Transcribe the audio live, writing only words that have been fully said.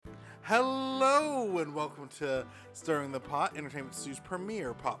Hello and welcome to Stirring the Pot, Entertainment Stew's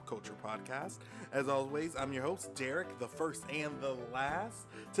premier pop culture podcast. As always, I'm your host, Derek, the first and the last.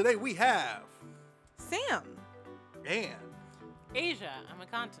 Today we have Sam and Asia. I'm a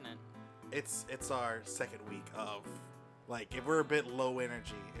continent. it's our second week of, if we're a bit low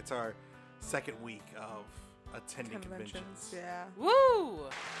energy, it's our second week of attending conventions. Yeah. Woo!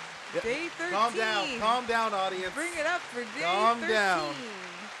 Yep. Day 13. Calm down, audience. Bring it up for day Calm 13. down.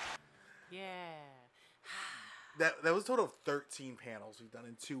 Yeah. That was a total of 13 panels we've done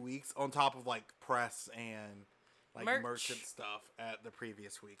in 2 weeks, on top of press and merchant stuff at the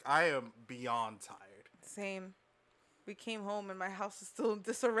previous week. I am beyond tired. Same. We came home and my house is still in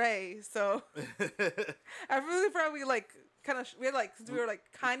disarray, so I really probably we had since we were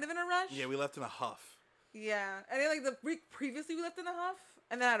kind of in a rush. Yeah, we left in a huff. Yeah, and then the week previously we left in a huff,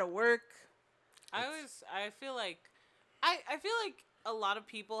 and then I had to work. I feel like a lot of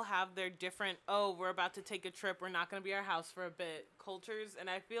people have their different, we're about to take a trip, we're not going to be at our house for a bit cultures, and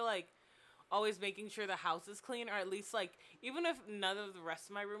I feel like always making sure the house is clean, or at least even if none of the rest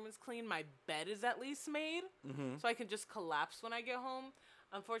of my room is clean, my bed is at least made, so I can just collapse when I get home.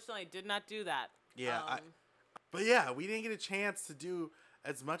 Unfortunately, I did not do that. Yeah, but yeah, we didn't get a chance to do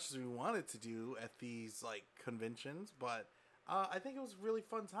as much as we wanted to do at these conventions, but I think it was a really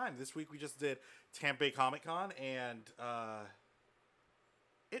fun time. This week we just did Tampa Bay Comic Con, and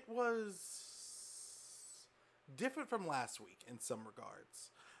it was different from last week in some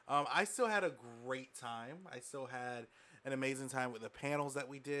regards. I still had a great time. I still had an amazing time with the panels that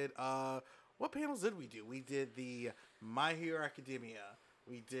we did. What panels did we do? We did the My Hero Academia.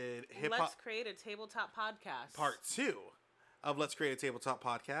 We did Hip Hop. Let's create a tabletop podcast. Part 2 of Let's Create a Tabletop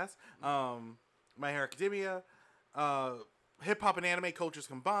Podcast. My Hero Academia. Hip Hop and Anime Cultures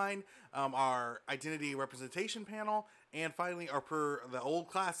Combined. Our Identity Representation panel. And finally, the old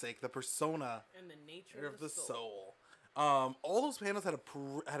classic, the Persona and the nature of the Soul. All those panels had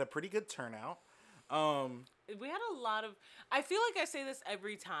a pretty good turnout. We had a lot of... I feel like I say this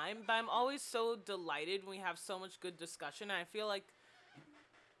every time, but I'm always so delighted when we have so much good discussion. And I feel like,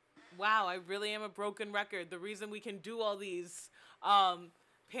 wow, I really am a broken record. The reason we can do all these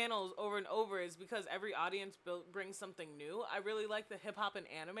panels over and over is because every audience brings something new. I really like the hip-hop and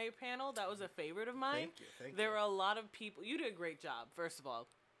anime panel. That was a favorite of mine. Thank you. There were a lot of people... You did a great job, first of all.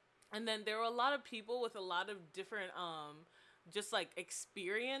 And then there were a lot of people with a lot of different,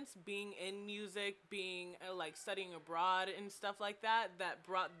 experience being in music, being studying abroad and stuff like that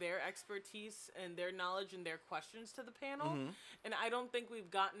brought their expertise and their knowledge and their questions to the panel. Mm-hmm. And I don't think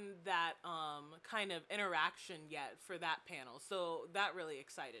we've gotten that kind of interaction yet for that panel. So that really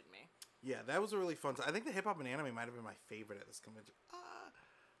excited me. Yeah, that was a really fun time. I think the hip hop and anime might have been my favorite at this convention.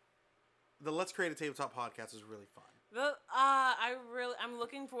 The Let's Create a Tabletop podcast is really fun. I'm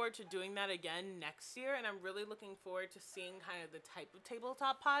looking forward to doing that again next year, and I'm really looking forward to seeing kind of the type of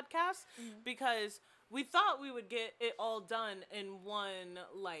tabletop podcast, because we thought we would get it all done in one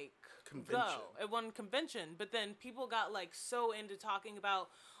convention, but then people got so into talking about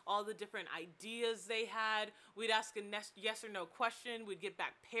all the different ideas they had. We'd ask a yes or no question, we'd get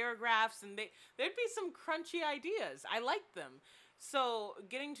back paragraphs, and there'd be some crunchy ideas. I liked them. So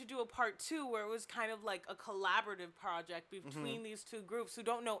getting to do a part 2 where it was kind of a collaborative project between these two groups who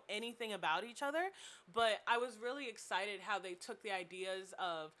don't know anything about each other, but I was really excited how they took the ideas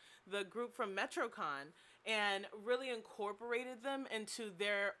of the group from MetroCon and really incorporated them into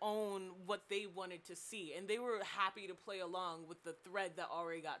their own, what they wanted to see. And they were happy to play along with the thread that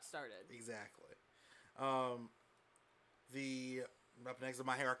already got started. Exactly. Up next, the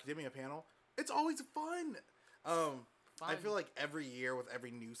My Hero Academia panel. It's always fun. I feel like every year with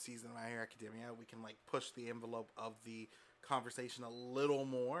every new season of My Hero Academia, we can push the envelope of the conversation a little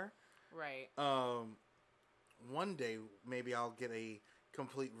more. Right. One day maybe I'll get a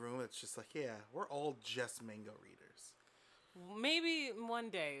complete room that's just we're all just manga readers. Maybe one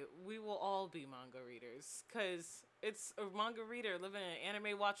day we will all be manga readers, because it's a manga reader living in an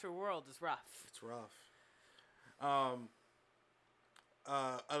anime watcher world is rough. It's rough.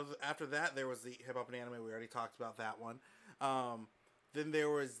 After that, there was the Hip Hop and Anime. We already talked about that one. Then there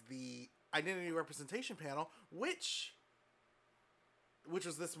was the Identity Representation panel, which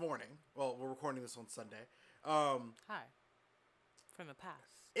was this morning. Well, we're recording this on Sunday. Hi, from the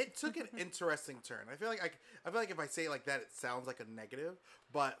past. It took an interesting turn. I feel like if I say it like that, it sounds like a negative.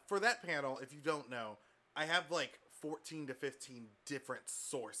 But for that panel, if you don't know, I have 14 to 15 different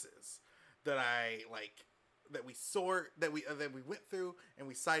sources that we went through and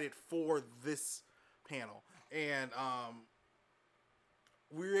we cited for this panel, and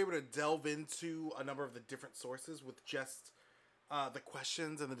we were able to delve into a number of the different sources with just the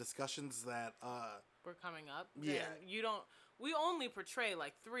questions and the discussions that We're coming up. Yeah. And you don't. We only portray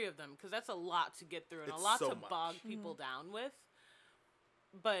like 3 of them because that's a lot to get through and It's a lot so to much. bog people down with.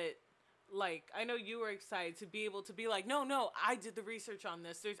 But like, I know you were excited to be able to be like, no, I did the research on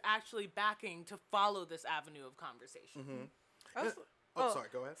this. There's actually backing to follow this avenue of conversation. I also- sorry,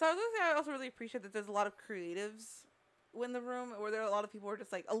 go ahead. So I was gonna say I also really appreciate that there's a lot of creatives in the room, where there are a lot of people who are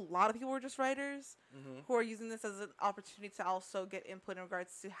just like writers who are using this as an opportunity to also get input in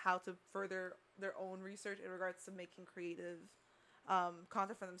regards to how to further their own research in regards to making creative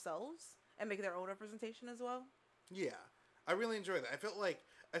content for themselves and make their own representation as well. Yeah, I really enjoy that. I feel like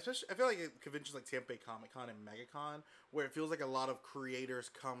at conventions like Tampa Bay Comic Con and MegaCon, where it feels like a lot of creators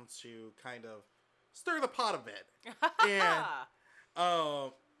come to kind of stir the pot a bit, and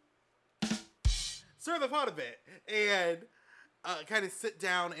stir the pot a bit, and kind of sit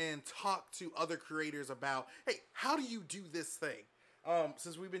down and talk to other creators about, hey, how do you do this thing?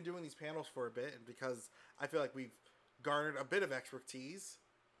 Since we've been doing these panels for a bit, and because I feel like we've garnered a bit of expertise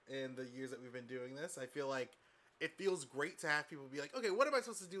in the years that we've been doing this, I feel like it feels great to have people be like, okay, what am I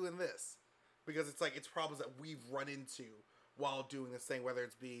supposed to do in this? Because it's like, it's problems that we've run into while doing this thing, whether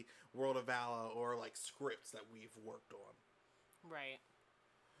it's be World of Valor or like scripts that we've worked on. Right.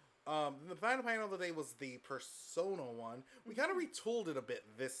 The final panel of the day was the Persona one. We kind of retooled it a bit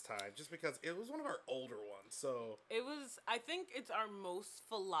this time, just because it was one of our older ones. So It was, I think it's our most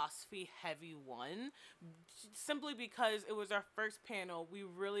philosophy heavy one, simply because it was our first panel. We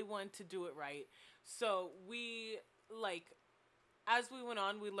really wanted to do it right. So we, like, as we went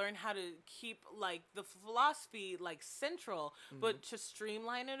on, we learned how to keep, like, the philosophy, like, central, but to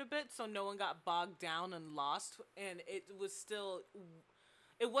streamline it a bit so no one got bogged down and lost. And it was still,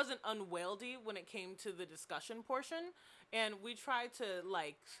 it wasn't unwieldy when it came to the discussion portion. And we tried to,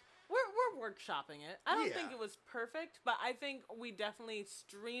 like, we're workshopping it. I don't think it was perfect, but I think we definitely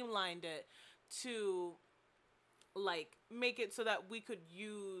streamlined it to, like, make it so that we could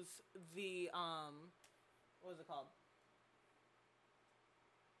use the, what was it called?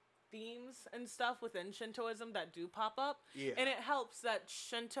 Themes and stuff within Shintoism that do pop up. Yeah. And it helps that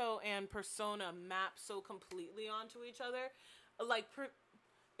Shinto and Persona map so completely onto each other. Like,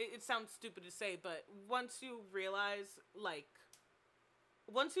 it sounds stupid to say, but once you realize, like,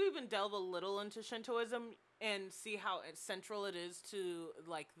 once you even delve a little into Shintoism and see how central it is to,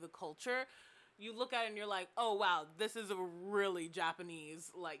 like, the culture, you look at it and you're like, oh, wow, this is a really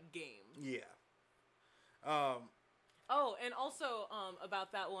Japanese, like, game. yeah. Oh, and also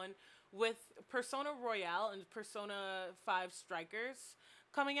about that one, with Persona Royale and Persona 5 Strikers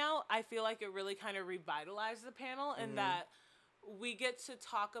coming out, I feel like it really kind of revitalized the panel in that we get to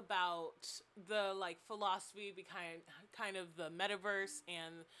talk about the, like, philosophy behind kind of the metaverse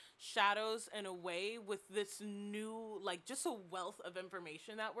and shadows in a way with this new, like, just a wealth of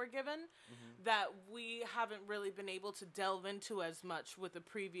information that we're given that we haven't really been able to delve into as much with the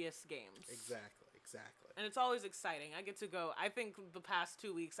previous games. Exactly. And it's always exciting. I get to go. I think the past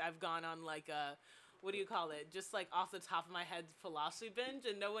 2 weeks I've gone on, like, a, what do you call it? Just, like, off the top of my head philosophy binge,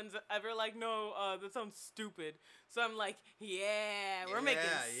 and no one's ever like, no, that sounds stupid. So I'm like, yeah, we're making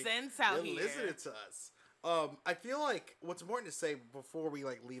sense out here. You're listening to us. I feel like what's important to say before we,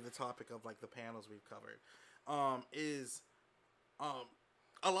 like, leave the topic of, like, the panels we've covered, is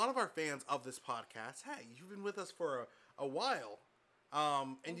a lot of our fans of this podcast, hey, you've been with us for a while.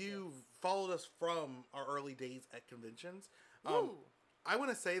 And you've followed us from our early days at conventions. I want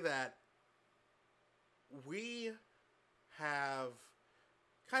to say that we have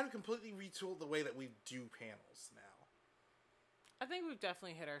kind of completely retooled the way that we do panels now. I think we've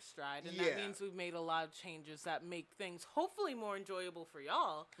definitely hit our stride, and that means we've made a lot of changes that make things hopefully more enjoyable for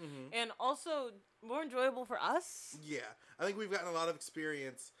y'all, and also more enjoyable for us. Yeah, I think we've gotten a lot of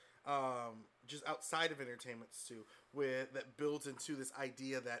experience just outside of entertainment too, with that builds into this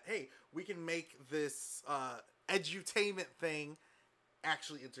idea that, hey, we can make this edutainment thing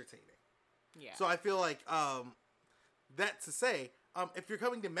actually entertaining. Yeah. So I feel like that to say, if you're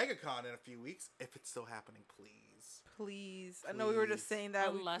coming to MegaCon in a few weeks, if it's still happening, Please. I know we were just saying that.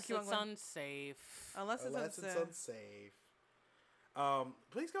 Unless we keep it's on going. unsafe. Unless it's unsafe.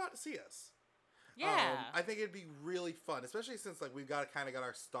 Please go out to see us. Yeah. I think it'd be really fun, especially since, like, we've got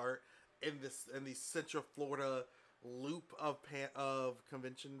our start in the Central Florida loop of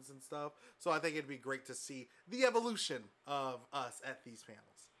conventions and stuff. So I think it'd be great to see the evolution of us at these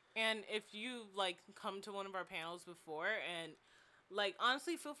panels. And if you, like, come to one of our panels before, and, like,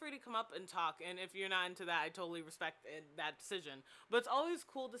 honestly, feel free to come up and talk. And if you're not into that, I totally respect that decision. But it's always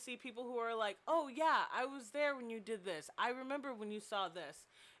cool to see people who are like, oh, yeah, I was there when you did this. I remember when you saw this.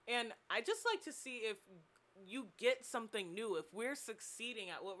 And I just like to see if you get something new if we're succeeding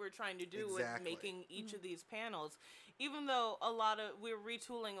at what we're trying to do with Exactly. making each of these panels. Even though we're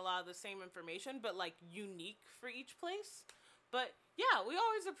retooling a lot of the same information, but like unique for each place. But yeah, we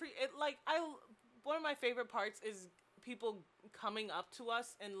always appreciate like one of my favorite parts is people coming up to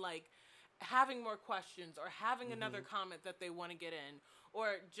us and like having more questions or having another comment that they want to get in,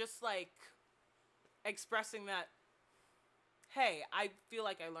 or just like expressing that, hey, I feel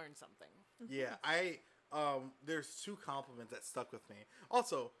like I learned something. Yeah, there's two compliments that stuck with me.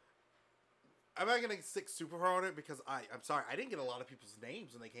 Also, I'm not gonna stick super hard on it because I'm sorry, I didn't get a lot of people's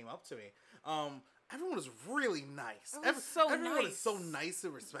names when they came up to me. Everyone was really nice. Everyone is so nice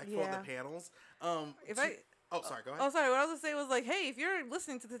and respectful of the panels. Sorry, go ahead. Oh, sorry. What I was gonna say was like, hey, if you're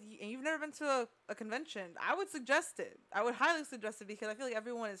listening to this and you've never been to a convention, I would suggest it. I would highly suggest it because I feel like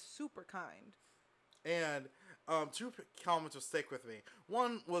everyone is super kind. And two comments will stick with me.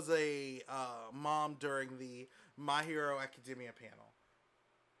 One was a mom during the My Hero Academia panel.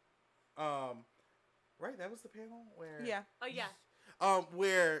 Right, that was the panel where Yeah. Oh yeah.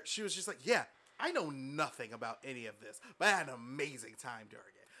 where she was just like, yeah, I know nothing about any of this, but I had an amazing time during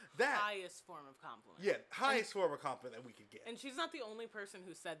it. That Highest form of compliment. yeah, highest form of compliment that we could get. And she's not the only person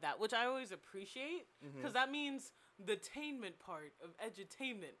who said that, which I always appreciate, because that means the tainment part of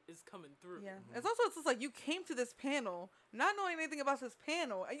edutainment is coming through. Yeah. It's just like you came to this panel not knowing anything about this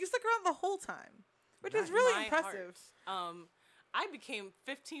panel, and you stuck around the whole time, which is really My impressive. heart. I became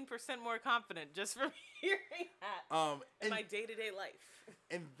 15% more confident just from hearing that in my day-to-day life.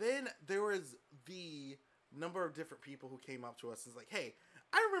 And then there was the number of different people who came up to us and was like, hey,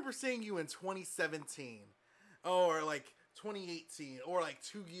 I remember seeing you in 2017 or like 2018 or like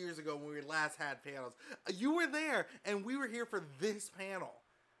 2 years ago when we last had panels. You were there and we were here for this panel.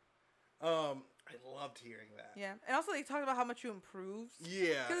 I loved hearing that. Yeah. And also they talked about how much you improved.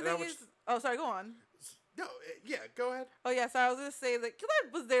 Yeah. 'Cause the thing is, oh, sorry, go on. No, yeah, go ahead. Oh, yeah, so I was going to say that, because I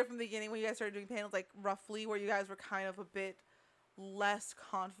was there from the beginning when you guys started doing panels, like, roughly, where you guys were kind of a bit less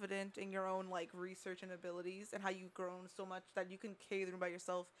confident in your own, like, research and abilities, and how you've grown so much that you can carry the room by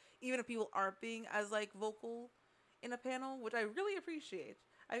yourself, even if people aren't being as, like, vocal in a panel, which I really appreciate.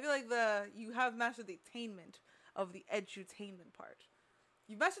 I feel like you have mastered the attainment of the edutainment part.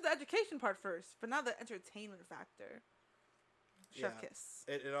 You mastered the education part first, but not the entertainment factor. Chef Yeah. kiss.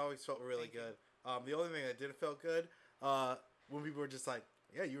 It always felt really Thank you. good. The only thing that didn't feel good, when people were just like,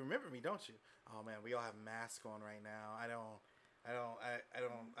 yeah, you remember me, don't you? Oh man, we all have masks on right now. I don't.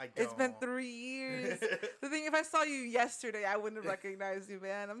 It's been 3 years. The thing, if I saw you yesterday, I wouldn't have recognized you,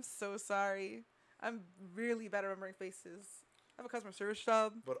 man. I'm so sorry. I'm really bad at remembering faces. I have a customer service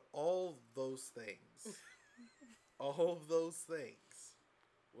job. But all those things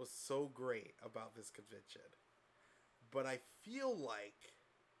was so great about this convention. But I feel like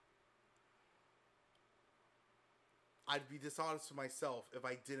I'd be dishonest to myself if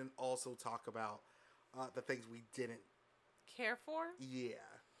I didn't also talk about the things we didn't. Care for? Yeah.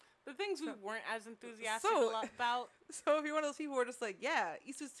 The things we weren't as enthusiastic So- about. So if you're one of those people who are just like, yeah,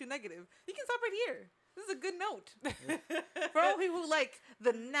 Isu's too negative, you can stop right here. This is a good note. For all people who like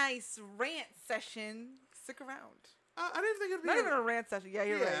the nice rant session, stick around. I didn't think it'd be Not even a rant session. Yeah,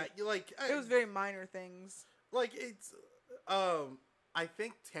 you're right. You like It was very minor things. like it's. I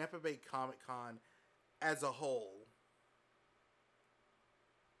think Tampa Bay Comic Con as a whole.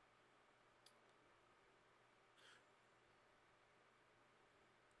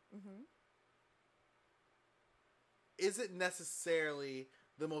 Mm-hmm. Isn't necessarily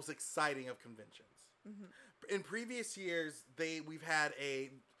the most exciting of conventions. Mm-hmm. In previous years,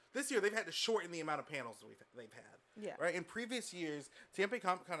 this year they've had to shorten the amount of panels that they've had. Yeah. Right. In previous years, Tampa Bay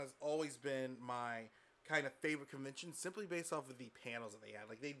Comic Con has always been my kind of favorite convention, simply based off of the panels that they had.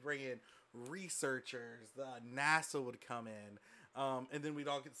 Like they'd bring in researchers, NASA would come in, and then we'd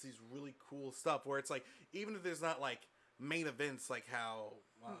all get to see these really cool stuff. Where it's like, even if there's not like main events like how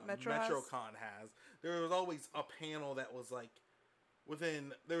MetroCon has, there was always a panel that was like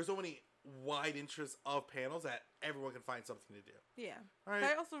there was so many wide interests of panels that everyone can find something to do. Yeah. Right.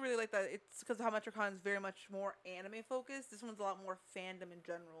 I also really like that it's because how MetroCon is very much more anime focused. This one's a lot more fandom in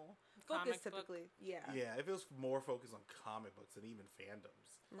general. Comic Focused book. typically. Yeah. Yeah, if it was more focused on comic books and even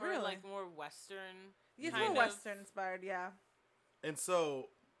fandoms. Or Really? like more Western. It's kind more of. Western inspired, yeah. And so,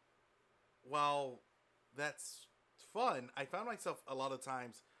 while that's fun, I found myself a lot of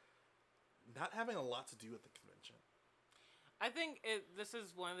times not having a lot to do with the convention. I think this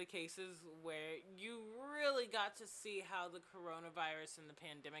is one of the cases where you really got to see how the coronavirus and the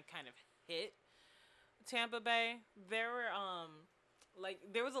pandemic kind of hit Tampa Bay. There were like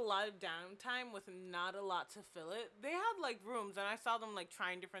there was a lot of downtime with not a lot to fill it. They had like rooms, and I saw them like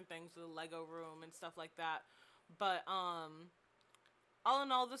trying different things with the Lego room and stuff like that. But all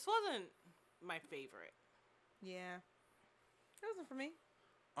in all, this wasn't my favorite. Yeah. It wasn't for me.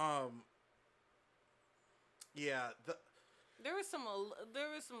 Yeah, There was some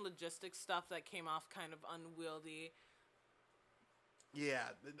logistics stuff that came off kind of unwieldy. yeah,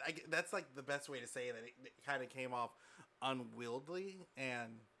 that's like the best way to say that. It kind of came off unwieldy,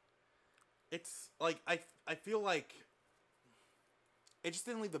 and it's like I feel like it just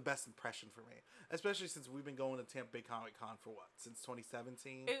didn't leave the best impression for me, especially since we've been going to Tampa Bay Comic Con for what, since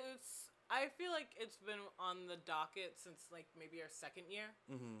 2017. I feel like it's been on the docket since like maybe our second year.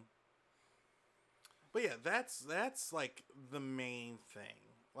 Mm-hmm. But yeah, that's like the main thing.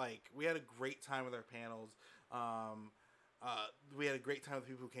 Like, we had a great time with our panels. We had a great time with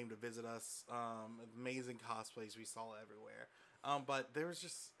people who came to visit us. Amazing cosplays we saw everywhere. But there were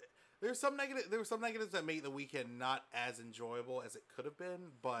some negatives that made the weekend not as enjoyable as it could have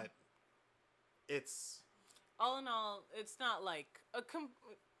been. But it's all in all, it's not like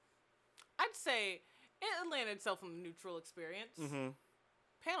I'd say it landed itself in a neutral experience. Mm-hmm.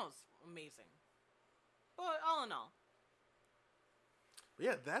 Panels amazing, but all in all,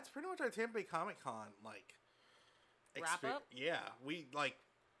 yeah, that's pretty much our Tampa Bay Comic Con like wrap up. Yeah, we like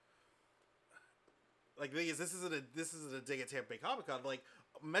the thing is, this isn't a dig at Tampa Bay Comic Con. Like,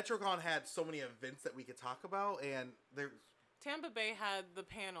 MetroCon had so many events that we could talk about, and Tampa Bay had the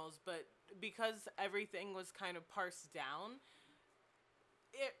panels, but because everything was kind of parsed down,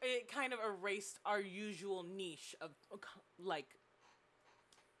 it kind of erased our usual niche of like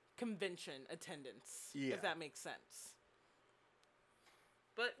convention attendance. Yeah. If that makes sense.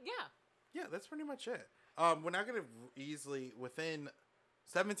 But yeah, that's pretty much it. We're now gonna easily, within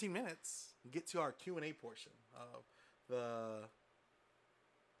 17 minutes, get to our Q&A portion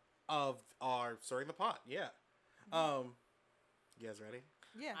of our Stirring the Pot. Yeah. You guys ready?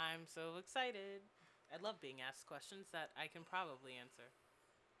 Yeah. I'm so excited. I love being asked questions that I can probably answer.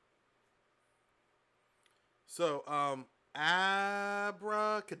 So,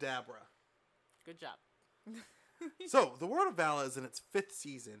 abracadabra. Good job. So, the World of Vala is in its 5th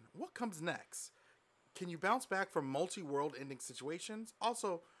season. What comes next? Can you bounce back from multi-world ending situations?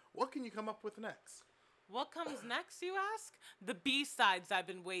 Also, what can you come up with next? What comes next, you ask? The B-sides I've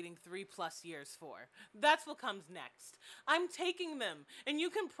been waiting 3+ years for. That's what comes next. I'm taking them, and you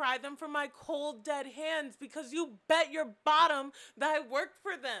can pry them from my cold, dead hands because you bet your bottom that I worked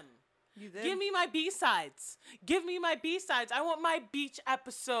for them. You did? Give me my B-sides. Give me my B-sides. I want my beach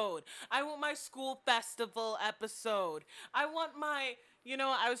episode. I want my school festival episode. I want my... You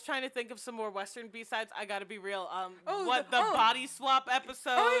know, I was trying to think of some more Western B-sides. I gotta be real. The body swap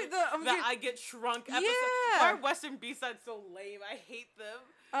episode? I get shrunk episode. Yeah. Why are Western B-sides so lame? I hate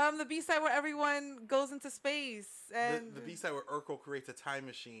them. The B-side where everyone goes into space and the B-side where Urkel creates a time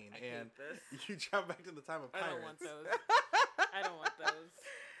machine I and hate this. you travel back to the time of pirates. I don't want those. I don't want those.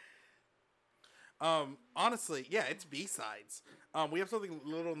 Honestly, yeah, it's B-sides. We have something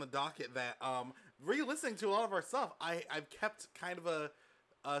little in the docket that, re-listening to a lot of our stuff, I've kept kind of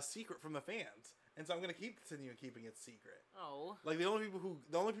a secret from the fans. And so I'm going to continue keeping it secret. Oh. Like, the only people who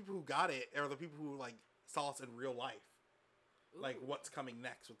got it are the people who, like, saw us in real life. Ooh. Like, what's coming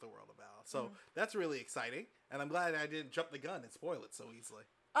next with the World of Vala. So, that's really exciting. And I'm glad I didn't jump the gun and spoil it so easily.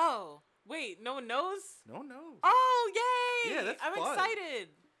 Oh. Wait, no one knows? No. Oh, yay! Yeah, that's I'm fun. excited.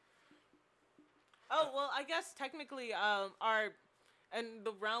 Oh, well, I guess technically, and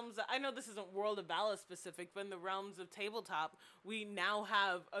the realms, I know this isn't World of Vala specific, but in the realms of tabletop, we now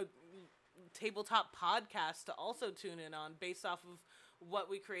have a tabletop podcast to also tune in on based off of what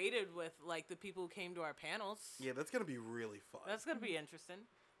we created with, like, the people who came to our panels. Yeah, that's going to be really fun. That's going to be interesting.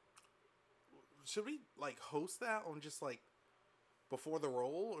 Should we, like, host that on just, like, before the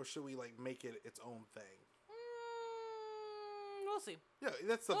roll, or should we, like, make it its own thing? We'll see. Yeah,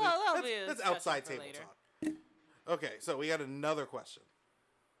 that's something. Well, that's outside for table later. talk. Okay, so we got another question,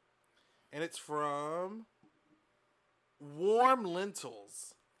 and it's from Warm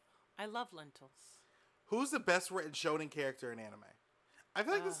Lentils. I love lentils. Who's the best written shonen character in anime? I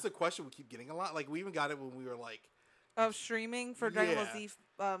feel like this is a question we keep getting a lot. Like, we even got it when we were like of streaming for Dragon Ball Z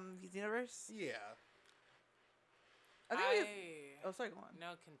Universe. Yeah. I think oh, sorry, go on.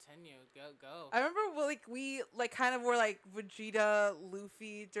 No, continue. Go. I remember we kind of were like Vegeta,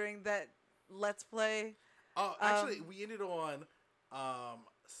 Luffy during that Let's Play. Oh, actually, we ended on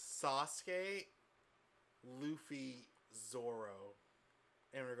Sasuke, Luffy, Zoro,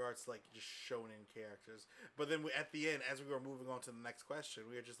 in regards to, like, just shonen characters. But then at the end, as we were moving on to the next question,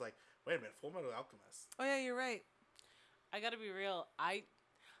 we were just like, wait a minute, Full Metal Alchemist. Oh yeah, you're right. I gotta be real. I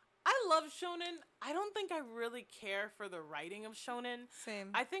love shonen. I don't think I really care for the writing of shonen. Same.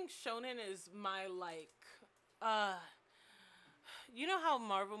 I think shonen is my you know how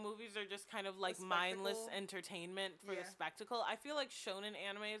Marvel movies are just kind of like The mindless spectacle? entertainment for the Yeah. spectacle? I feel like shonen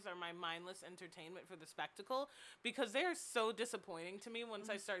animes are my mindless entertainment for the spectacle because they are so disappointing to me once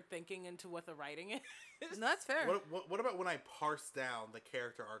I start thinking into what the writing is. No, that's fair. What about when I parse down the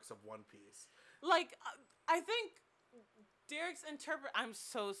character arcs of One Piece? Like, I think Derek's I'm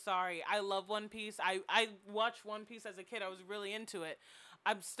so sorry. I love One Piece. I watched One Piece as a kid. I was really into it.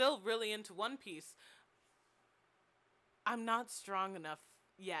 I'm still really into One Piece. I'm not strong enough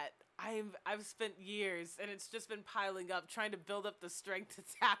yet. I've spent years, and it's just been piling up, trying to build up the strength to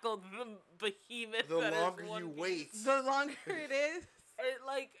tackle the behemoth. The that is longer One you Piece. wait, The longer it is. It,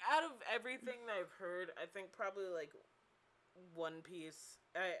 like, out of everything that I've heard, I think probably like One Piece,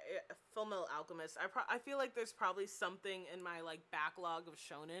 Fullmetal Alchemist. I feel like there's probably something in my like backlog of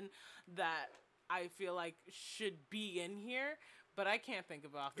shonen that I feel like should be in here, but I can't think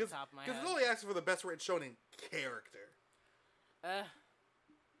of it off the top of my head. Because it's only asking for the best written shonen character.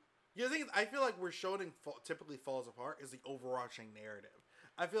 You know, the thing is, I feel like where shonen typically falls apart is the overarching narrative.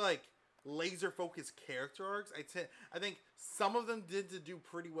 I feel like laser focused character arcs. I think some of them did to do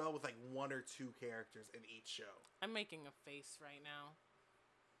pretty well with like one or two characters in each show. I'm making a face right now.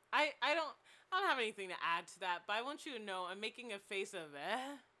 I don't have anything to add to that, but I want you to know I'm making a face of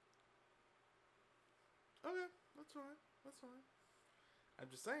Okay, that's fine. That's fine. I'm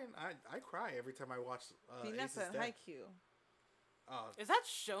just saying, I cry every time I watch Ace's Hinata and Death. Haikyuu. Is that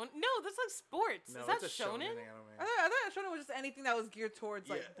shonen? No, that's like sports. No, Is that it's a shonen shonen? anime. I thought shonen was just anything that was geared towards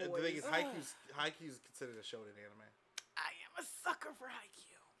like Yeah, boys. the thing is, Ugh. Haikyuu's considered a shonen anime. I am a sucker for Haikyuu.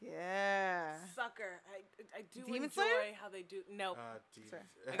 Yeah. Sucker. I do Demon enjoy Slayer? how they do. No. Sorry.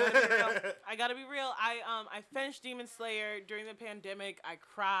 I gotta be real. I gotta be real. I finished Demon Slayer during the pandemic. I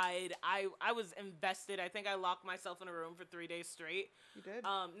cried. I was invested. I think I locked myself in a room for 3 days straight. You did?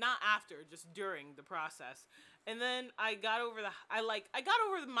 Not after, just during the process. And then I got over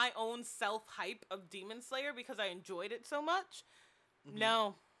my own self hype of Demon Slayer because I enjoyed it so much. Mm-hmm.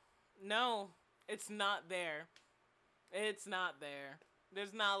 No, it's not there. It's not there.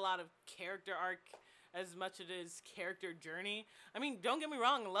 There's not a lot of character arc as much as it is character journey. I mean, don't get me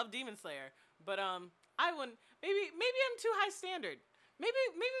wrong, I love Demon Slayer, but I wouldn't. Maybe I'm too high standard. Maybe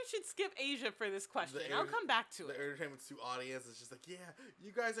we should skip Asia for this question. I'll come back to The it. Entertainment Stew audience is just like, yeah,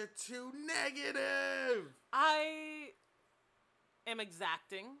 you guys are too negative. I am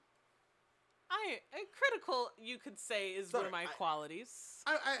exacting. Critical, you could say, is one of my qualities.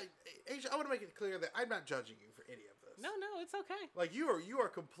 Asia, I want to make it clear that I'm not judging you for any of this. No, it's okay. Like you are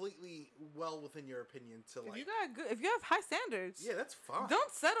completely well within your opinion to if like. if you have high standards, Yeah, that's fine.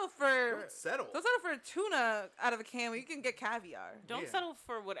 don't settle for Don't settle. for tuna out of a can when you can get caviar. Don't Yeah. settle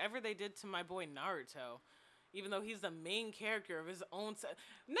for whatever they did to my boy Naruto, even though he's the main character of his own set.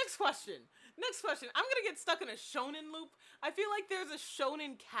 Next question. I'm gonna get stuck in a shonen loop. I feel like there's a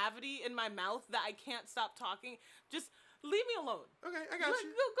shonen cavity in my mouth that I can't stop talking. Just leave me alone. Okay, I got you. Go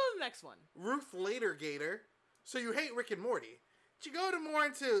to the next one. Ruth Later Gator. So you hate Rick and Morty? Can you go into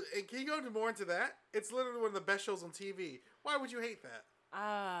more into that? It's literally one of the best shows on TV. Why would you hate that?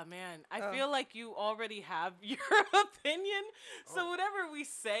 Ah, man. I Oh. feel like you already have your opinion. So whatever we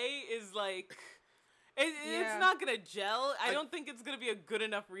say is like, Yeah. it's not going to gel. I don't think it's going to be a good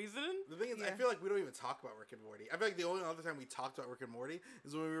enough reason. The thing is, I Yeah. feel like we don't even talk about Rick and Morty. I feel like the only other time we talked about Rick and Morty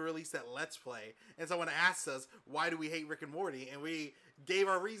is when we released that Let's Play, and someone asked us, why do we hate Rick and Morty? And we gave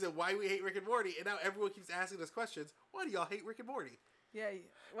our reason why we hate Rick and Morty, and now everyone keeps asking us questions, why do y'all hate Rick and Morty? Yeah,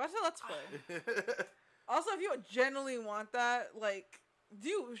 watch the Let's Play. Also, if you genuinely want that, like,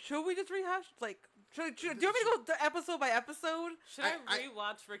 should we just rehash? Like, do you want me to go episode by episode? Should I I-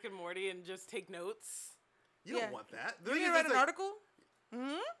 rewatch Rick and Morty and just take notes? You Yeah. don't want that. You need to write an article?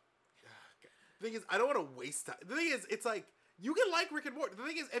 Hmm? The thing is, I don't want to waste time. The thing is, it's like, you can like Rick and Morty. The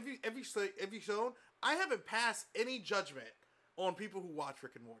thing is, if you've shown, I haven't passed any judgment on people who watch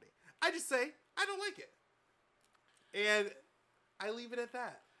Rick and Morty. I just say, I don't like it. And I leave it at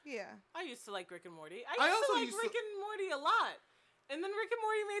that. Yeah. I used to like Rick and Morty. I I used also to like used to- Rick and Morty a lot. And then Rick and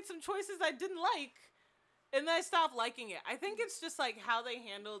Morty made some choices I didn't like. And then I stopped liking it. I think it's just like how they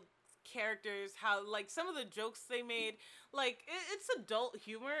handled characters, how like some of the jokes they made. Like it's adult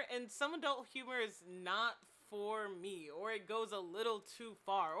humor, and some adult humor is not for me, or it goes a little too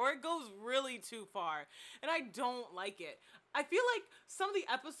far, or it goes really too far, and I don't like it. I feel like some of the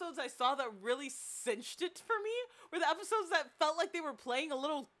episodes I saw that really cinched it for me were the episodes that felt like they were playing a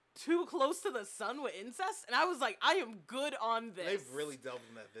little too close to the sun with incest, and I was like, I am good on this. They've really delved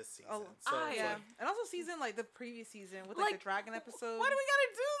in that this season. Oh, so it's yeah, like, and also the previous season with like the dragon episode. Why do we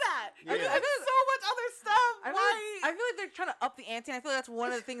gotta do that? Yeah. I mean, there's so much other stuff. I feel like they're trying to up the ante, and I feel like that's one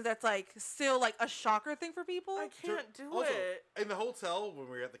of the things that's like still like a shocker thing for people. I can't do also, it. in the hotel when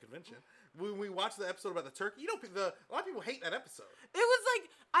we were at the convention, when we watched the episode about the turkey, a lot of people hate that episode. It was like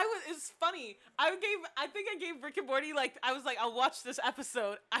it's funny. I think I gave Rick and Morty I was like, I'll watch this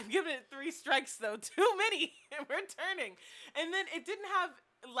episode. I'm giving it 3 strikes though, too many, and we're turning. And then it didn't have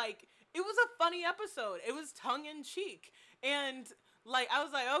it was a funny episode. It was tongue in cheek, and I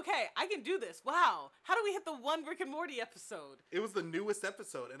was like, okay, I can do this. Wow, how do we hit the one Rick and Morty episode? It was the newest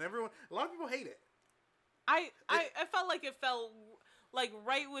episode, and a lot of people hate it. I felt like it fell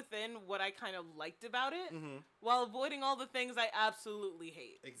right within what I kind of liked about it, while avoiding all the things I absolutely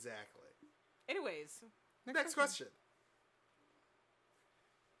hate. Exactly. Anyways, next question.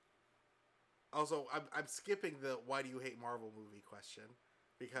 Also, I'm skipping the why do you hate Marvel movie question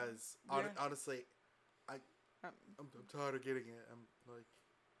because honestly, I'm tired of getting it. I'm like,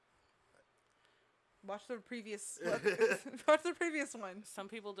 watch the previous watch the previous one. Some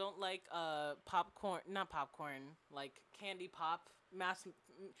people don't like not popcorn, like candy pop, mass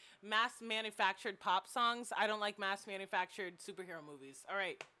manufactured pop songs. I don't like mass manufactured superhero movies. All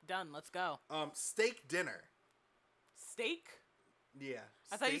right, done. Let's go. Steak dinner. Steak? Yeah.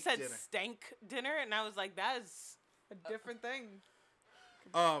 I thought you said dinner. stank dinner, and I was like, that is a different thing.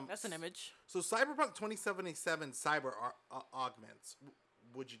 That's an image. So Cyberpunk 2077 cyber augments.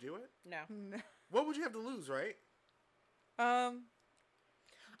 Would you do it? No. What would you have to lose, right? I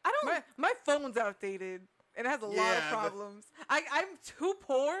don't. My phone's outdated and it has a lot of problems. I'm too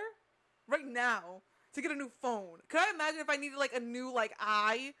poor right now to get a new phone. Could I imagine if I needed a new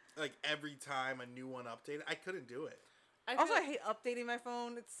eye? Every time a new one updated, I couldn't do it. I hate updating my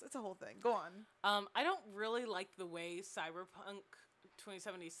phone. It's a whole thing. Go on. I don't really like the way Cyberpunk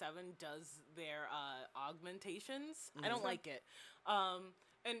 2077 does their augmentations. I don't like it.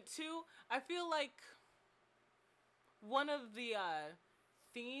 And 2, I feel like one of the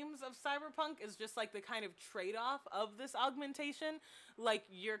themes of Cyberpunk is just the kind of trade-off of this augmentation.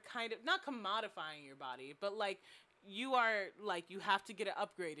 You're kind of not commodifying your body, but you are you have to get it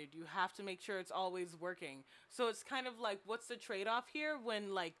upgraded. You have to make sure it's always working. So it's kind of what's the trade-off here when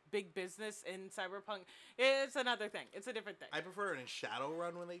big business in Cyberpunk? It's another thing. It's a different thing. I prefer it in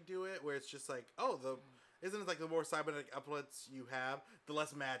Shadowrun when they do it, where it's just isn't it the more cybernetic uploads you have, the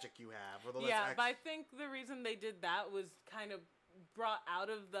less magic you have, or the less but I think the reason they did that was kind of brought out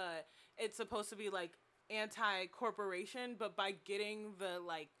of it's supposed to be anti-corporation, but by getting the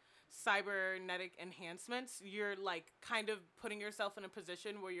cybernetic enhancements, you're kind of putting yourself in a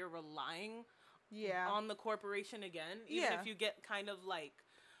position where you're relying on the corporation again. Even if you get kind of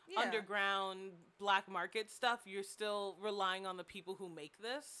underground black market stuff, you're still relying on the people who make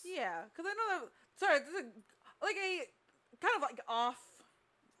this. Yeah, because I know that. Sorry, this is a kind of off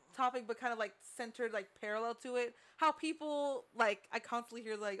topic, but kind of centered parallel to it. How people I constantly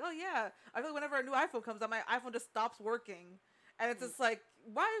hear oh yeah, I feel like whenever a new iPhone comes out, my iPhone just stops working, and it's just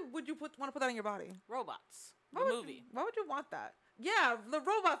why would you want to put that in your body? Robots. Movie. Why would you want that? Yeah, the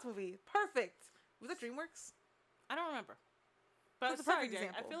Robots movie. Perfect. Was that DreamWorks? I don't remember. But That's a sorry, perfect Dan,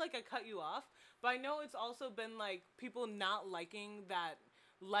 example. I feel like I cut you off. But I know it's also been people not liking that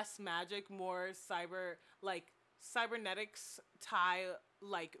less magic, more cybernetics tie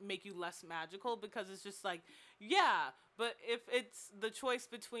make you less magical, because it's just yeah, but if it's the choice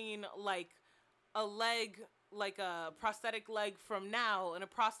between a leg, a prosthetic leg from now and a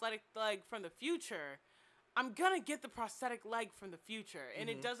prosthetic leg from the future, I'm gonna get the prosthetic leg from the future, and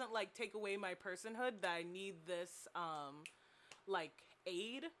it doesn't take away my personhood that I need this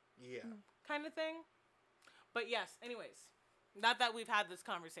aid kind of thing. But yes, anyways, not that we've had this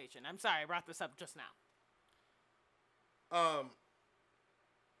conversation. I'm sorry I brought this up just now.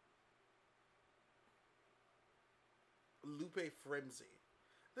 Lupe Frimsy.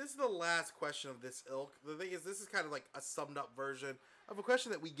 This is the last question of this ilk. The thing is, this is kind of a summed up version of a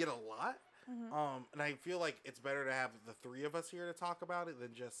question that we get a lot. And I feel like it's better to have the 3 of us here to talk about it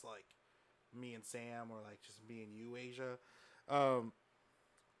than just me and Sam, or just me and you, Asia.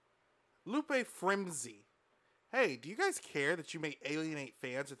 Lupe Frimsy. Hey, do you guys care that you may alienate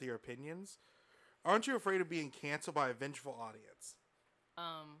fans with your opinions? Aren't you afraid of being canceled by a vengeful audience?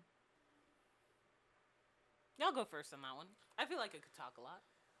 Y'all go first on that one. I feel like I could talk a lot.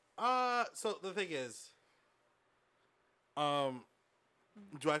 So the thing is,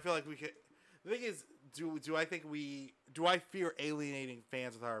 do I feel like we could? The thing is, do I fear alienating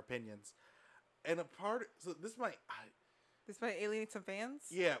fans with our opinions? And so this might. Despite alienating some fans.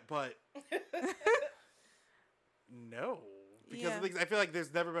 Yeah, but no, because Yeah. of things, I feel like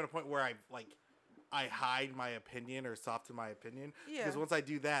there's never been a point where I hide my opinion or soften my opinion. Yeah. Because once I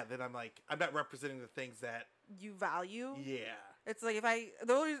do that, then I'm not representing the things that. You value. Yeah. It's like I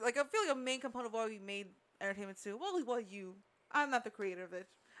feel like a main component of why we made entertainment too. I'm not the creator of it.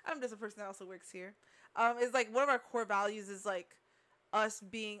 I'm just a person that also works here. Is like one of our core values is like us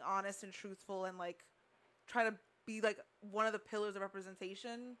being honest and truthful and like trying to be like one of the pillars of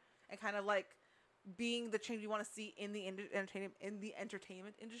representation and kind of like being the change we want to see in the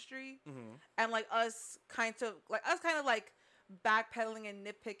entertainment industry. Mm-hmm. And like us kind of backpedaling and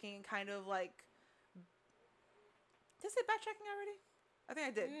nitpicking and kind of like, did I say backtracking already? I think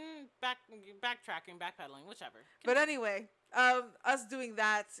I did. Backtracking, backpedaling, whichever. But anyway, us doing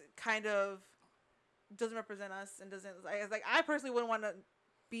that kind of doesn't represent us and doesn't like I personally wouldn't want to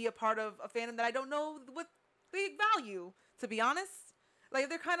be a part of a fandom that I don't know what they value, to be honest. Like, if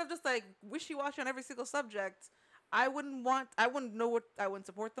they're kind of just like wishy-washy on every single subject, I wouldn't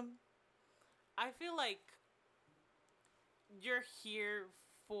support them. I feel like you're here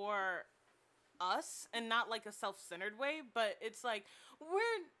for us and not like a self-centered way, but it's like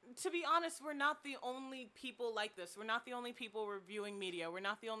to be honest, we're not the only people like this. We're not the only people reviewing media. We're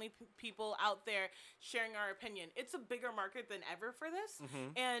not the only people out there sharing our opinion. It's a bigger market than ever for this.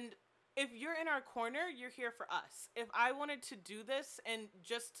 Mm-hmm. And if you're in our corner, you're here for us. If I wanted to do this and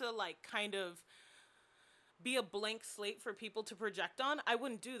just to like kind of be a blank slate for people to project on, I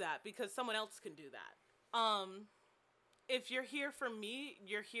wouldn't do that because someone else can do that. If you're here for me,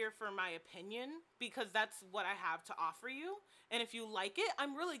 you're here for my opinion because that's what I have to offer you. And if you like it,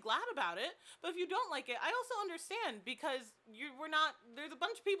 I'm really glad about it. But if you don't like it, I also understand because there's a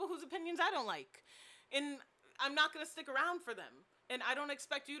bunch of people whose opinions I don't like. And I'm not going to stick around for them. And I don't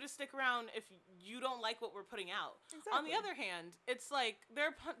expect you to stick around if you don't like what we're putting out. Exactly. On the other hand, it's like there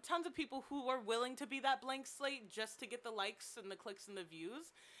are tons of people who are willing to be that blank slate just to get the likes and the clicks and the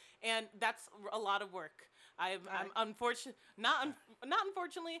views. And that's a lot of work. I'm unfortunate, not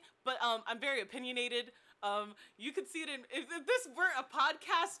unfortunately, but I'm very opinionated. You could see it if this weren't a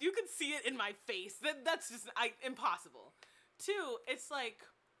podcast, you could see it in my face. That's just impossible. Two, it's like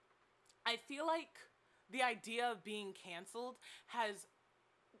I feel like the idea of being canceled has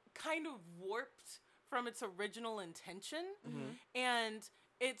kind of warped from its original intention, and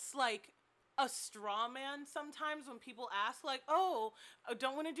it's like a straw man sometimes when people ask like, oh, I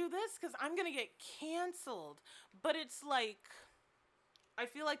don't want to do this because I'm gonna get canceled. But it's like I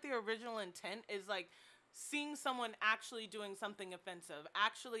feel like the original intent is like seeing someone actually doing something offensive,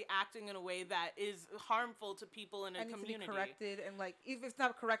 actually acting in a way that is harmful to people in a community. Needs to be corrected, and like if it's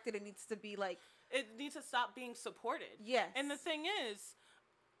not corrected, it needs to be like, it needs to stop being supported. Yes. And the thing is,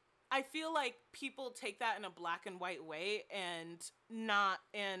 I feel like people take that in a black and white way and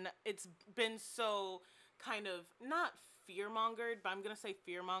it's been so kind of not fear-mongered, but I'm going to say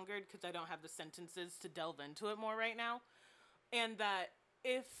fear-mongered because I don't have the sentences to delve into it more right now. And that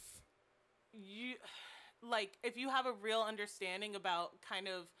if you have a real understanding about kind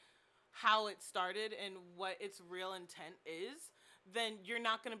of how it started and what its real intent is, then you're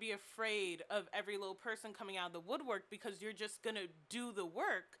not going to be afraid of every little person coming out of the woodwork because you're just going to do the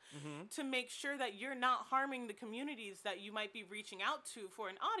work to make sure that you're not harming the communities that you might be reaching out to for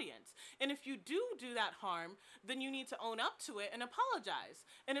an audience. And if you do that harm, then you need to own up to it and apologize.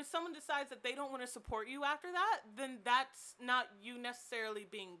 And if someone decides that they don't want to support you after that, then that's not you necessarily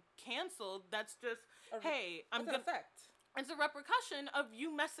being canceled. That's just, I'm going to... It's a repercussion of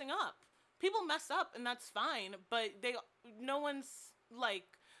you messing up. People mess up, and that's fine, but no one's, like...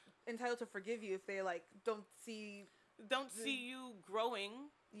 entitled to forgive you if they, like, don't see you growing.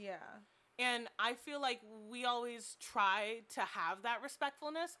 Yeah. And I feel like we always try to have that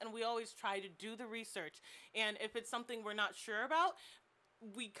respectfulness, and we always try to do the research. And if it's something we're not sure about,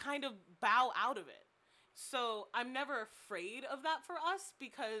 we kind of bow out of it. So I'm never afraid of that for us,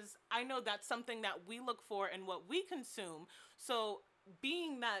 because I know that's something that we look for in what we consume. So...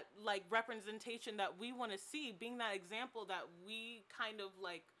 being that, like, representation that we want to see, being that example that we kind of,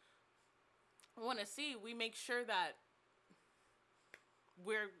 like, want to see, we make sure that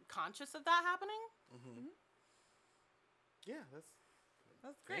we're conscious of that happening. Mm-hmm. Yeah,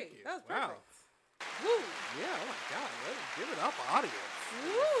 that's great. You. That was wow. perfect. Woo! Yeah, oh my God. Give it up, audience.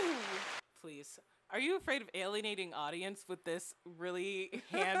 Woo! Please. Are you afraid of alienating audience with this really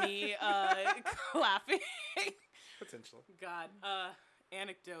hammy clapping? Potentially. God.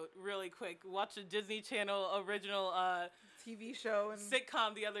 Anecdote, really quick. Watch a Disney Channel original TV show and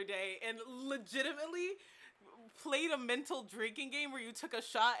sitcom the other day, and legitimately played a mental drinking game where you took a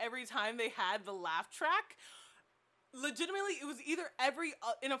shot every time they had the laugh track. legitimately, it was either every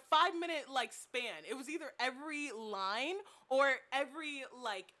in a 5-minute like span. It was either every line or every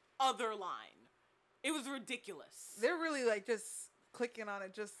like other line. It was ridiculous. They're really like just clicking on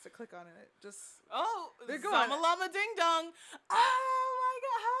it just to click on it. Just They're going- Zama Lama Ding Dong. Oh my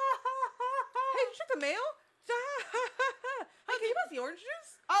god. hey, you check the mail? Hey, can you pass the orange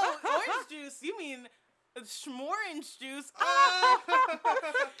juice? Oh, orange juice. You mean s'morange juice?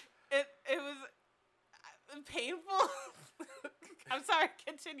 It was painful. I'm sorry.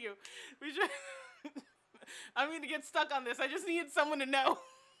 Continue. We should. I'm gonna get stuck on this. I just needed someone to know.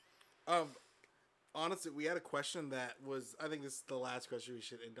 Honestly, we had a question that was. I think this is the last question we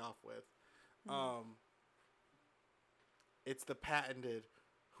should end off with. It's the patented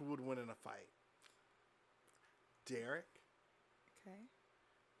who would win in a fight. Derek Okay.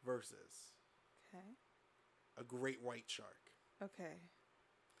 versus Okay. a great white shark Okay.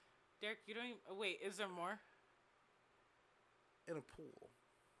 Derek, you don't even. Wait, is there more? in a pool.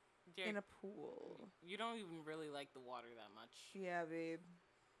 Derek, In a pool. you don't even really like the water that much. Yeah, babe.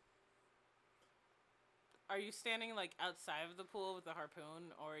 Are you standing like outside of the pool with the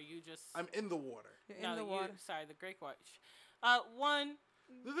harpoon, or are you just? I'm in the water. You're no, in the you- water. Sorry, the great white. One.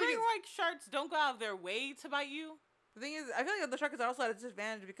 The thing Great is, white sharks don't go out of their way to bite you. The thing is, I feel like the shark is also at a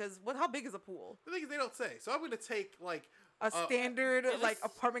disadvantage because how big is a pool? the thing is, they don't say. So I'm gonna take like A standard it like is-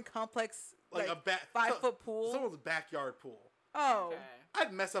 apartment complex, like a 5-foot pool. someone's backyard pool. Oh, Okay.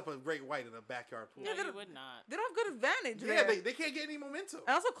 I'd mess up a great white in a backyard pool. No, they you don't- would not. they don't have good advantage Yeah, there. they can't get any momentum.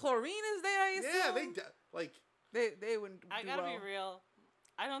 And also chlorine is there. I assume. Yeah, they wouldn't. I do gotta well. be real.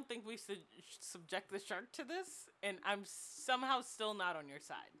 I don't think we should subject the shark to this, and I'm somehow still not on your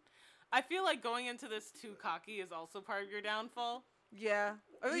side. I feel like going into this too cocky is also part of your downfall. Yeah,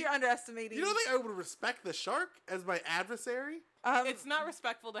 I think you're underestimating. You don't think I would respect the shark as my adversary? It's not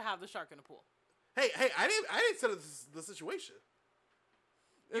respectful to have the shark in a pool. Hey, I didn't set up the situation.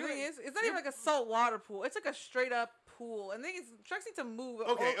 The thing is, it's not even like a saltwater pool. It's like a straight up pool. And the thing is, sharks need to move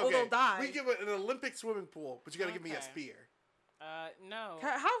Okay, or they'll die. We give it an Olympic swimming pool, but you gotta give me a Okay. spear. No.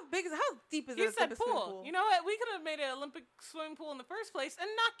 How deep is He this said Olympic swimming pool. pool? You know what? We could have made an Olympic swimming pool in the first place and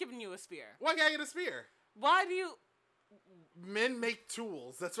not given you a spear. Why gotta get a spear? Why do you? Men make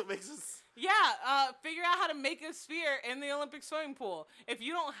tools. That's what makes us. Yeah. Figure out how to make a spear in the Olympic swimming pool. If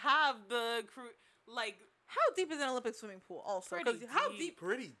you don't have the How deep is an Olympic swimming pool? Also, 'Cause Pretty how deep. deep?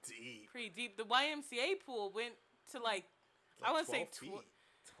 Pretty deep. pretty deep, the YMCA pool went to like I want to say 12 feet.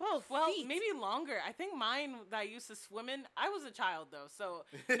 12 well, feet. maybe longer. I think mine that I used to swim in, I was a child though, so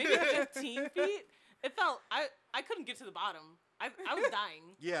maybe 15 feet. It felt I couldn't get to the bottom. I was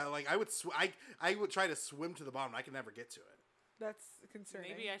dying. Yeah, like I would I would try to swim to the bottom. I can never get to it. That's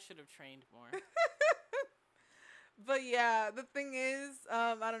concerning. Maybe I should have trained more. But yeah, the thing is,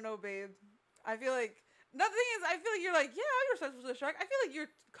 I don't know, babe. I feel like I feel like you're like, yeah, you're respectful to the shark. I feel like your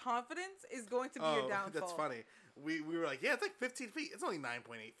confidence is going to be your downfall. That's funny. We were like, yeah, it's like 15 feet. It's only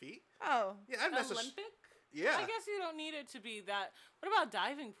 9.8 feet. Oh, Yeah, I'd mess Olympic? Yeah. I guess you don't need it to be that. What about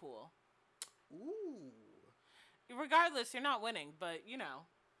diving pool? Ooh. Regardless, you're not winning, but you know.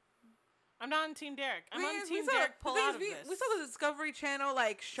 I'm not on Team Derek. I'm on Team Derek. Pull out of this. We saw the Discovery Channel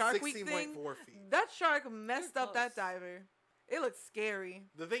like Shark Week thing. 16.4 feet. That shark messed You're up that close. diver. It looked scary.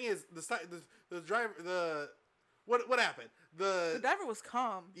 The thing is, the driver, what happened? The diver was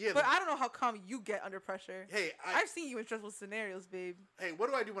calm. Yeah, but I don't know how calm you get under pressure. Hey, I've seen you in stressful scenarios, babe. hey, what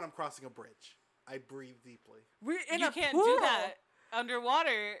do I do when I'm crossing a bridge? I breathe deeply. We're in You a can't pool. do that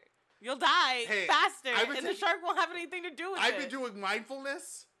underwater. You'll die Hey, faster, I've been and the taking- shark won't have anything to do with I've it. been doing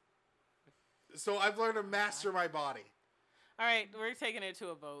mindfulness, so I've learned to master my body. All right, we're taking it to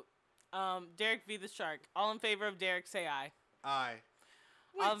a vote. Derek v. the shark. All in favor of Derek, say aye. Aye.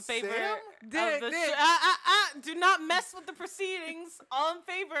 All in favor Sam? Derek, of the Derek. do not mess with the proceedings. All in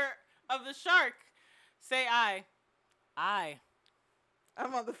favor of the shark, say aye. Aye.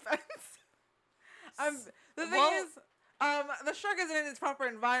 I'm on the fence. The thing Well- is, the shark isn't in its proper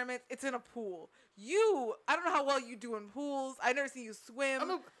environment. It's in a pool. I don't know how well you do in pools. I never seen you swim.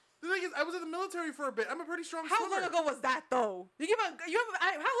 The thing is, I was in the military for a bit. I'm a pretty strong How swimmer. long ago was that though? When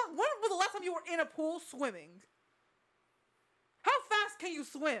was the last time you were in a pool swimming? How fast can you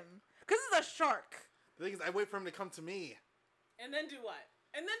swim? Cause it's a shark. The thing is, I wait for him to come to me, And then do what?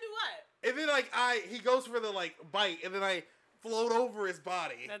 And then do what? and then he goes for the bite, and then I float over his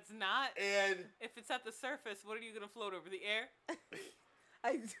body, That's not. and If it's at the surface, what are you gonna float over the air?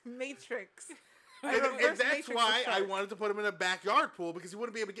 Matrix. and reverse that's Matrix why the I shark. wanted to put him in a backyard pool because he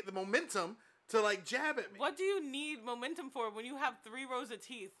wouldn't be able to get the momentum to jab at me. What do you need momentum for when you have 3 rows of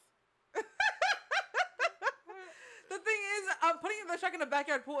teeth? The thing is, putting the shark in a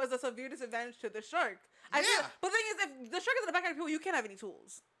backyard pool is a severe disadvantage to the shark. I feel, Yeah. but the thing is, if the shark is in a backyard pool, you can't have any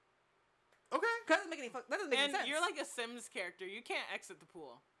tools. Okay. That doesn't make any And sense. you're like a Sims character. You can't exit the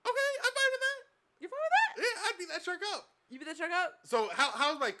pool. Okay, I'm fine with that. You're fine with that? Yeah, I'd beat that shark up. You beat that shark up? So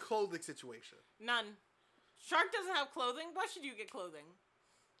how's my clothing situation? None. Shark doesn't have clothing. Why should you get clothing?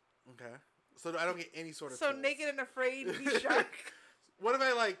 Okay. So I don't get any sort of So tools. naked and afraid, be shark. What if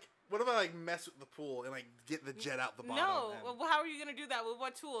I mess with the pool and like get the jet out the bottom? No. and- Well, how are you gonna do that? With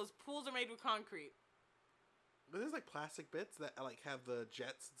what tools? Pools are made with concrete. But there's like plastic bits that like have the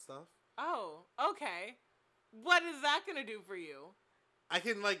jets and stuff. Oh, okay. What is that gonna do for you? I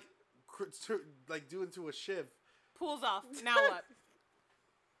can like do into a shiv. Pool's off. Now what?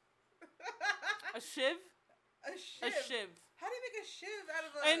 A shiv? A shiv. A shiv. How do you make a shiv out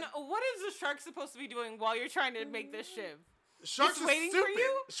of a... And what is the shark supposed to be doing while you're trying to make this shiv? Sharks Just are waiting for stupid.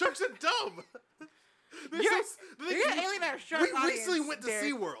 you? Sharks are dumb. You're gonna alienate our shark We recently audience, went to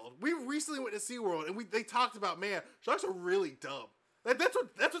Derek. SeaWorld. We recently went to SeaWorld and they talked about, man, sharks are really dumb. That's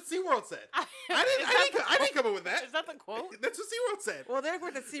what SeaWorld said. I didn't come up with that. Is that the quote? That's what SeaWorld said. Well, Derek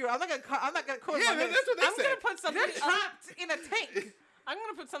went to SeaWorld. I'm not gonna quote Yeah, my that's what they I'm said. gonna put something. They're trapped in a tank. I'm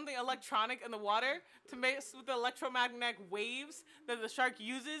gonna put something electronic in the water to mess with the electromagnetic waves that the shark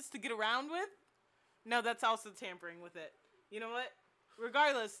uses to get around with. No, that's also tampering with it. You know what?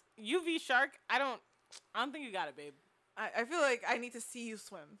 Regardless, UV shark. I don't think you got it, babe. I feel like I need to see you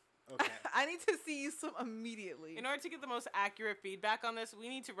swim. Okay. I need to see you swim immediately. In order to get the most accurate feedback on this, we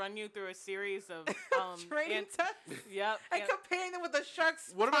need to run you through a series of training tests Yep. and comparing them with the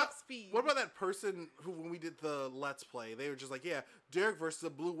shark's What top about speed. What about that person who, when we did the Let's Play, they were just like, yeah, Derek versus a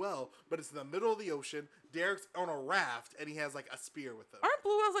blue whale, but it's in the middle of the ocean. Derek's on a raft, and he has like a spear with him. Aren't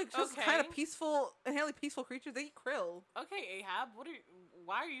blue whales like just Okay. kind of peaceful, inherently peaceful creatures? They eat krill. Okay, Ahab.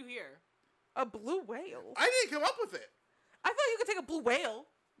 Why are you here? A blue whale. I didn't come up with it. I feel like you could take a blue whale.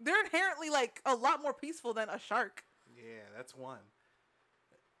 They're inherently like a lot more peaceful than a shark. Yeah, that's one.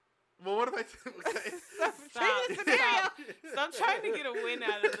 Well, what if I? Stop trying to get a win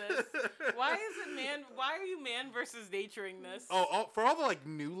out of this. Why are you man versus naturing this? Oh, for all the like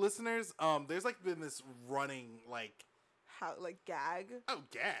new listeners, there's like been this running like How gag?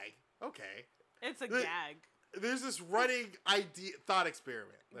 gag. Okay, It's a gag. there's this running thought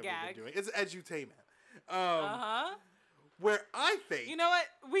experiment that we've Gag. been doing. It's edutainment. Uh-huh. Where I think You know what?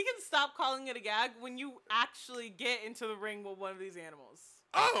 We can stop calling it a gag when you actually get into the ring with one of these animals.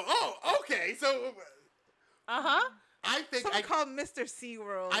 okay. So Uh-huh. I think Something called Mr.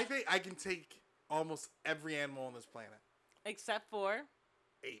 SeaWorld. I think I can take almost every animal on this planet. Except for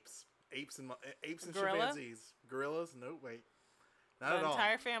Apes and Gorilla? chimpanzees. Gorillas? No, wait, not the at all.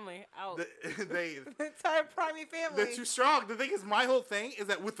 entire family out. They the entire primate family. they're too strong. The thing is, my whole thing is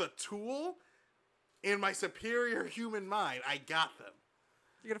that with a tool in my superior human mind, I got them.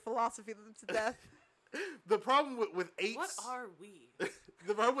 You're gonna philosophy them to death. The problem with apes. What are we?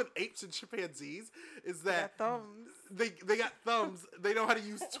 The problem with apes and chimpanzees is They that got thumbs. they got thumbs. They know how to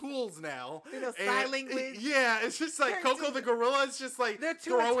use tools now. They know And sign language. Yeah, it's just like They're Coco too- the gorilla. It's just like they're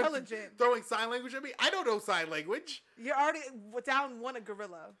too intelligent. throwing sign language at me. I don't know sign language. You're already down one a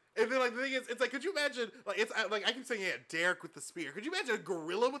gorilla. And then like the thing is, it's like, could you imagine? Like it's like I keep saying, yeah, Derek with the spear. Could you imagine a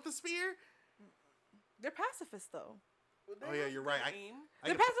gorilla with the spear? They're pacifists though. Oh yeah, you're right. Aim.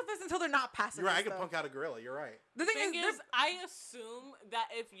 They're pacifists until they're not pacifists. You're right. I can though. punk out a gorilla. You're right. The thing Thing is, is, I assume that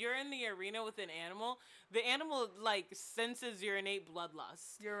if you're in the arena with an animal, the animal like senses your innate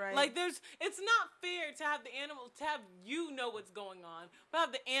bloodlust. You're right. Like it's not fair to have the animal to have you know what's going on, but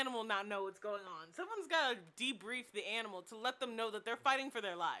have the animal not know what's going on. Someone's got to debrief the animal to let them know that they're fighting for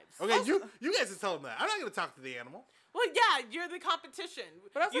their lives. Okay, you guys just tell them that. I'm not gonna talk to the animal. Well, yeah, you're the competition.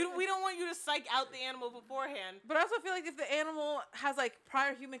 But also- We don't want you to psych out the animal beforehand. but I also feel like if the animal has like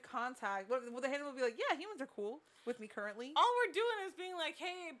prior human contact, will the animal be like, yeah, humans are cool with me currently? All we're doing is being like,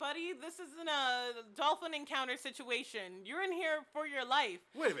 hey, buddy, this isn't a dolphin encounter situation. You're in here for your life.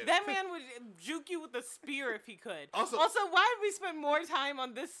 Wait a minute. That man would juke you with a spear if he could. Also- why did we spend more time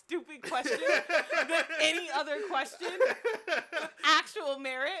on this stupid question than any other question? Actual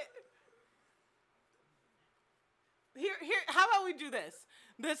merit. Here. How about we do this?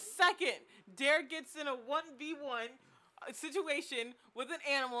 The second Derek gets in a 1v1 situation with an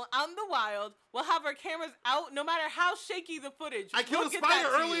animal out in the wild, we'll have our cameras out no matter how shaky the footage. I killed We'll a get spider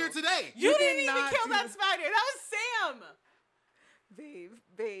that to earlier you. today. You You didn't did even not kill do that that. spider. That was Sam.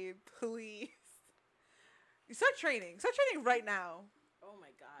 Babe, please. You start training right now. Oh my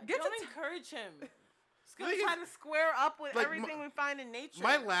God. Get Don't to encourage him. He's The going to thing try is, to square up with like, everything we find in nature.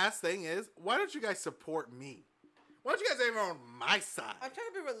 My last thing is, why don't you guys support me? Why don't you guys ever on my side? I'm trying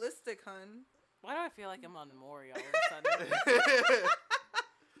to be realistic, hun. Why do I feel like I'm on Maury all of a sudden?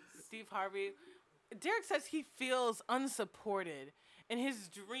 Steve Harvey. Derek says he feels unsupported in his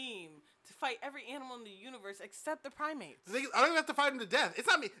dream to fight every animal in the universe except the primates. The thing is, I don't even have to fight them to death. It's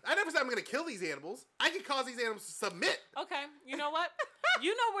not me. I never said I'm going to kill these animals. I can cause these animals to submit. Okay, you know what?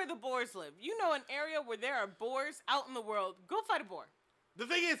 You know where the boars live. You know an area where there are boars out in the world. Go fight a boar. The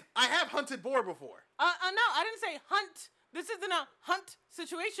thing is, I have hunted boar before. No, I didn't say hunt. This isn't a hunt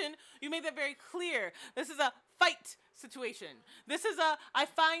situation. You made that very clear. This is a fight situation. This is I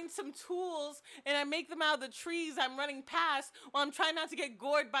find some tools and I make them out of the trees I'm running past while I'm trying not to get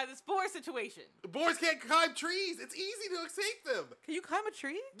gored by this boar situation. Boars can't climb trees. It's easy to escape them. Can you climb a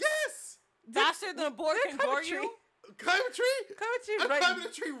tree? Yes. Faster than a boar can climb a gore tree? you? Climb a tree? Climb a tree I'm right. climbing a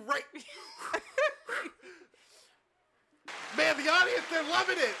tree right. Man, the audience, they're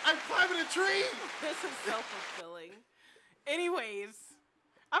loving it. I'm climbing a tree. This is self-fulfilling. Anyways,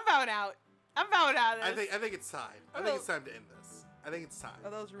 I'm bowing out. I'm bowing out of this. I think it's time. I think it's time to end this. I think it's time.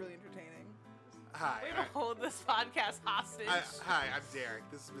 Oh, that was really entertaining. Hi. Way to hold this podcast hostage. Hi, I'm Derek.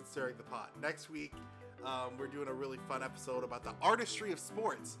 This has been Stirring the Pot. Next week, we're doing a really fun episode about the artistry of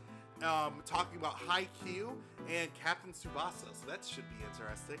sports. Talking about Haikyuu and Captain Tsubasa. So that should be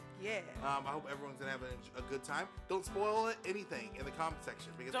interesting. Yeah. I hope everyone's going to have a good time. Don't spoil anything in the comment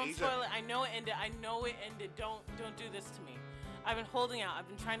section. Because Don't Asia, spoil it. I know it ended. Don't do this to me. I've been holding out. I've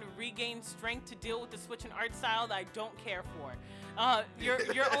been trying to regain strength to deal with the switch in art style that I don't care for.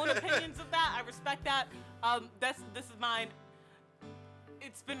 Your own opinions of that, I respect that. This is mine.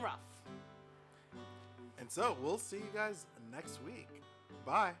 It's been rough. And so we'll see you guys next week.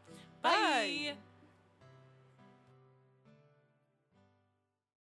 Bye. Bye.